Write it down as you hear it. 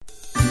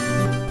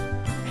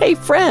Hey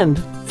friend,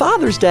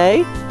 Father's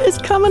Day is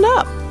coming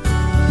up.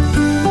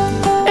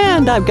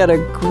 And I've got a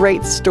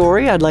great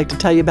story I'd like to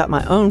tell you about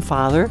my own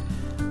father.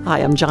 Hi,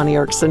 I'm Joni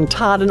Eareckson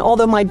Tada, and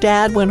although my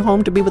dad went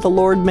home to be with the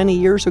Lord many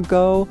years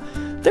ago,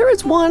 there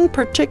is one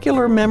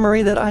particular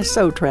memory that I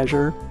so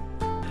treasure.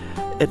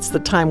 It's the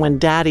time when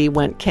Daddy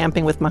went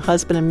camping with my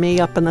husband and me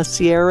up in the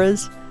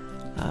Sierras.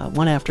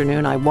 One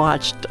afternoon, I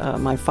watched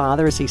my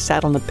father as he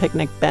sat on the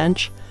picnic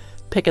bench,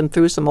 picking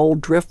through some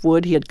old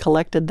driftwood he had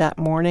collected that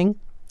morning.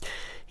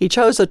 He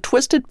chose a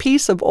twisted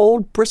piece of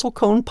old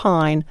bristlecone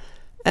pine,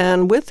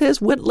 and with his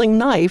whittling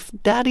knife,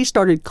 Daddy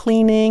started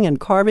cleaning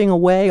and carving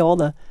away all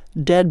the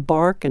dead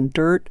bark and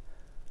dirt.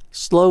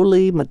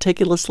 Slowly,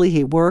 meticulously,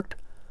 he worked,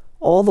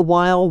 all the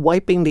while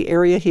wiping the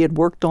area he had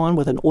worked on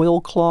with an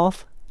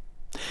oilcloth.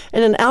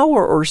 In an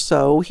hour or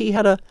so, he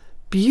had a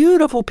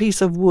beautiful piece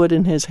of wood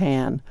in his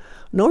hand,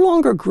 no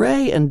longer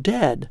gray and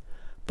dead,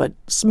 but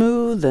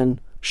smooth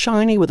and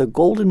shiny with a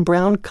golden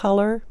brown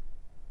color.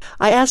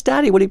 I asked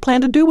Daddy what he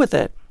planned to do with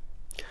it.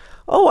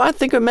 "Oh, I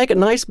think I'd make a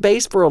nice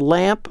base for a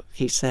lamp,"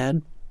 he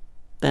said,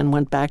 then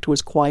went back to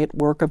his quiet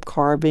work of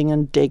carving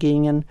and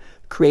digging and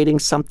creating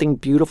something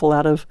beautiful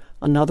out of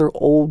another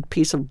old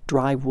piece of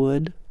dry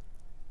wood.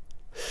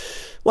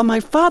 When my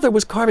father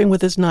was carving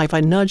with his knife, I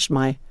nudged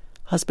my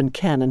husband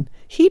Ken, and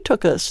he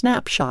took a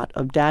snapshot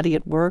of Daddy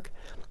at work.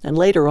 And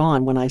later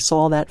on, when I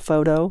saw that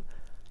photo,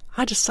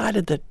 I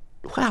decided that,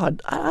 wow,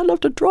 I'd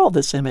love to draw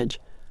this image.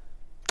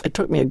 It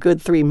took me a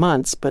good 3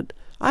 months, but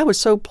I was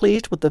so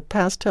pleased with the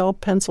pastel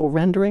pencil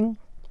rendering.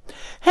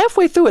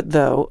 Halfway through it,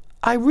 though,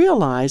 I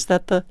realized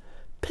that the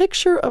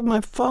picture of my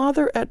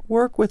father at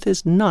work with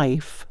his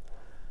knife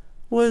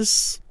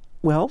was,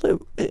 well,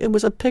 it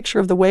was a picture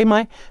of the way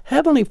my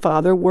Heavenly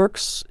Father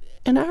works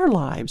in our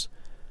lives.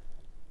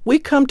 We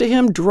come to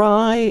Him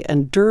dry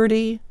and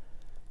dirty,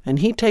 and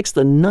He takes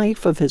the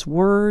knife of His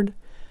Word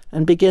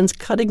and begins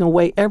cutting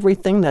away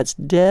everything that's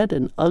dead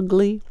and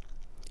ugly.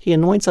 He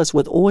anoints us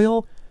with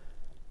oil,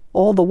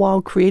 all the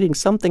while creating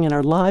something in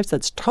our lives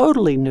that's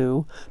totally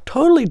new,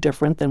 totally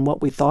different than what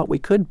we thought we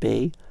could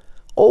be.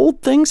 Old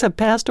things have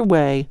passed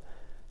away,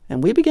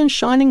 and we begin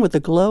shining with the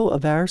glow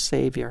of our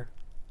Savior.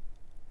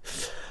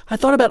 I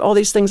thought about all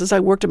these things as I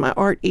worked at my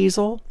art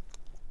easel,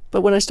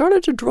 but when I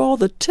started to draw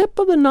the tip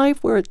of the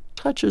knife where it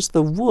touches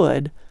the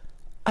wood,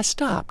 I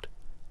stopped.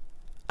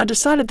 I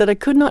decided that I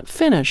could not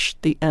finish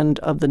the end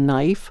of the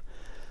knife,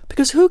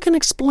 because who can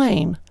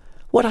explain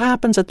what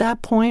happens at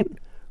that point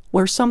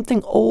where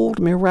something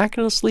old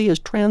miraculously is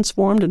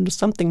transformed into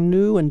something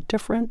new and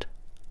different?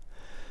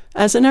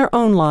 As in our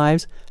own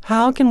lives,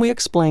 how can we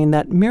explain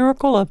that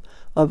miracle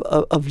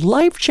of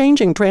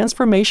life-changing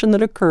transformation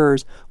that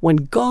occurs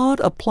when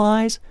God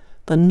applies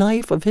the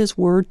knife of His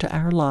Word to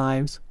our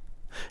lives?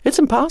 It's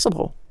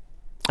impossible.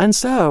 And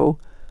so,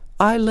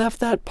 I left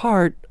that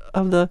part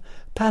of the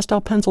pastel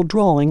pencil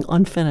drawing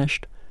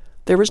unfinished.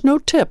 There is no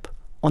tip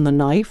on the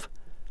knife.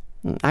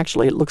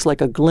 Actually, it looks like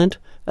a glint,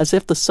 as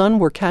if the sun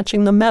were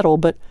catching the metal,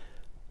 but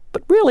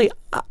really,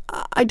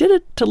 I did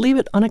it to leave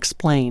it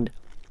unexplained.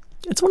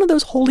 It's one of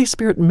those Holy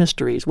Spirit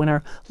mysteries when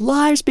our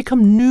lives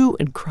become new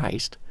in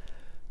Christ.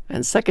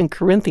 And 2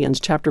 Corinthians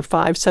chapter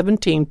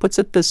 5:17 puts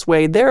it this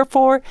way: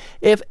 "Therefore,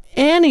 if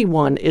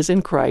anyone is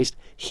in Christ,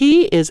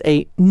 he is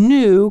a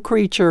new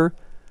creature.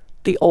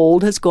 The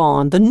old has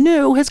gone, the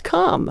new has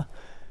come."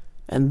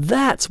 And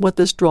that's what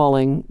this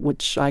drawing,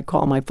 which I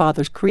call my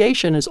father's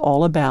creation, is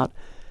all about.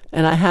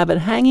 And I have it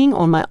hanging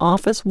on my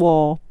office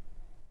wall.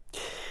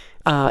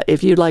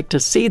 If you'd like to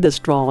see this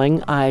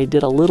drawing, I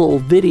did a little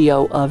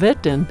video of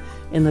it, and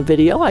in the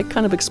video I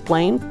kind of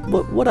explained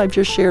what I've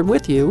just shared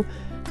with you,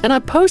 and I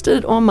posted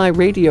it on my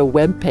radio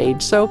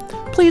webpage. So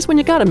please, when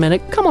you got a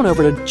minute, come on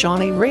over to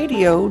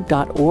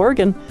johnnyradio.org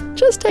and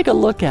just take a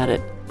look at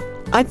it.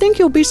 I think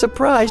you'll be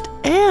surprised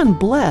and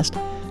blessed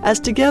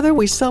as together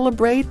we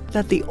celebrate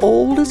that the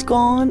old is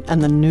gone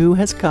and the new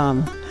has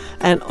come.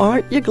 And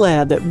aren't you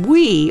glad that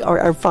we are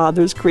our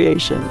Father's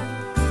creation?